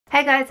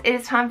Hey guys, it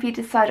is time for you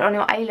to decide on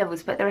your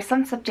A-levels, but there are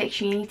some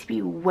subjects you need to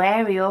be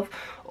wary of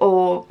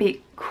or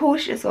be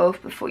cautious of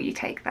before you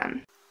take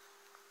them.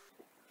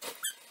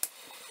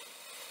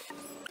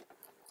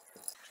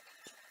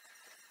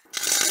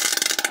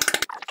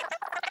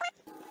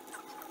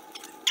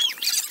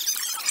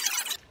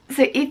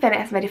 So Eve Bennett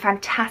has made a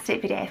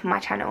fantastic video for my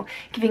channel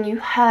giving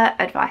you her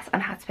advice on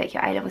how to pick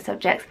your A-level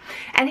subjects,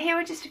 and here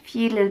are just a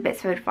few little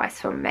bits of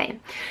advice from me.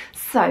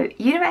 So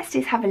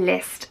universities have a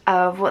list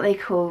of what they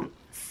call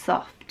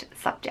soft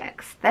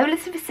subjects. They have a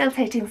list of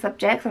facilitating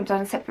subjects. I've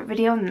done a separate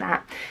video on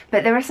that,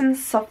 but there are some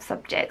soft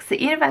subjects that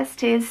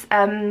universities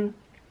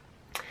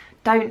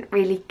don't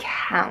really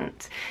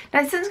count.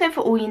 Now this doesn't go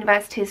for all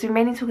universities. We're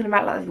mainly talking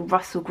about like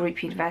Russell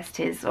Group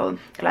universities or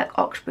like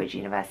Oxbridge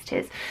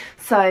universities,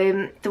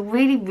 so the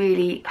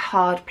really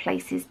hard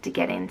places to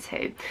get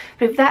into.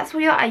 But if that's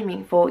what you're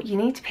aiming for, you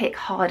need to pick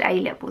hard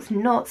A-levels,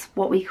 not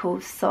what we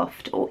call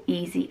soft or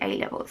easy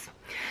A-levels.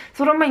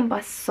 So what I mean by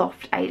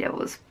soft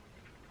A-levels,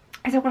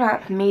 I talk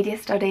about media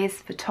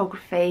studies,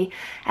 photography,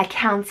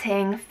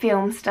 accounting,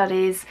 film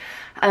studies,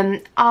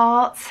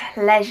 art,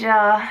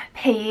 leisure,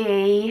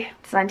 PE,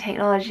 design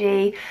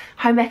technology,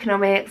 home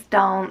economics,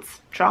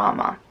 dance,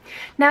 drama.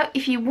 Now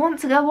if you want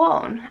to go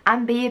on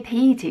and be a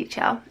PE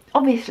teacher,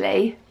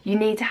 obviously you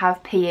need to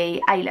have PE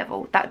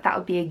A-level. That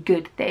would be a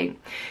good thing.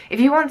 If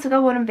you want to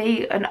go on and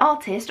be an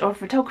artist or a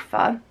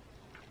photographer,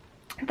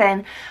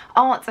 then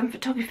arts and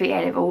photography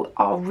A-level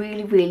are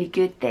really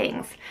good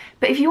things.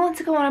 But if you want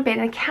to go on and be an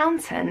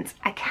accountant,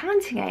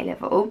 accounting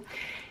A-level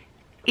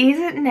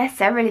isn't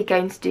necessarily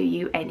going to do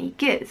you any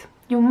good.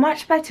 You're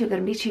much better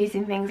going to be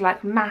choosing things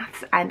like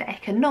maths and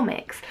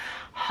economics,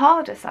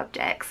 harder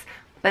subjects,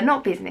 but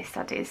not business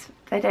studies.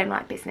 They don't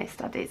like business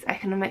studies.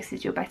 Economics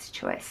is your better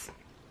choice.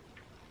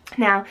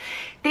 Now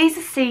these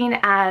are seen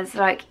as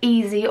like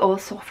easy or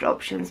soft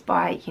options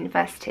by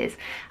universities,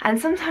 and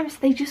sometimes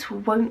they just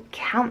won't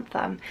count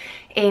them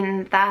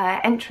in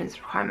their entrance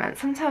requirements.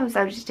 Sometimes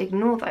they'll just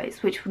ignore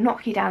those, which will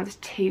knock you down to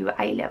 2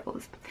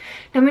 A-levels.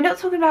 Now we're not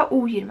talking about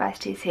all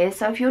universities here,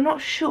 so if you're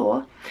not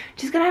sure,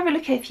 just gonna have a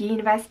look at a few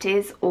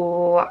universities,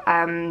 or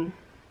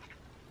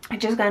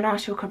just go and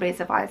ask your careers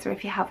advisor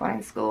if you have one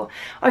in school,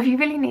 or if you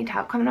really need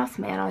help, come and ask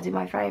me and I'll do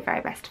my very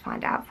best to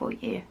find out for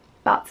you.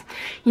 But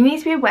you need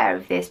to be aware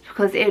of this,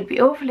 because it would be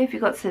awful if you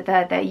got to the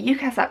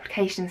UCAS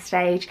application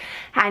stage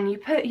and you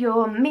put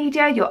your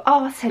media, your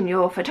art and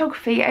your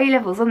photography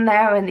A-levels on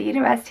there, and the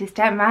universities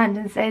turned around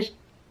and said,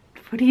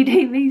 what are you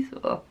doing these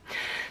for?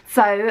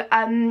 So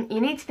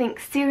you need to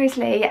think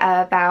seriously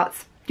about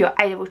your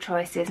A-level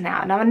choices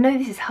now. Now I know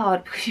this is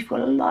hard because you've got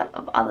a lot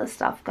of other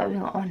stuff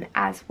going on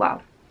as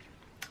well.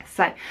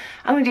 So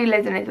I'm going to do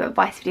loads of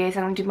advice videos, and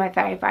I'm going to do my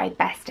very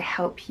best to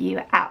help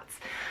you out.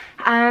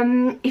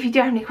 If you do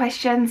have any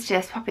questions,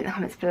 just pop it in the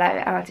comments below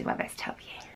and I'll do my best to help you.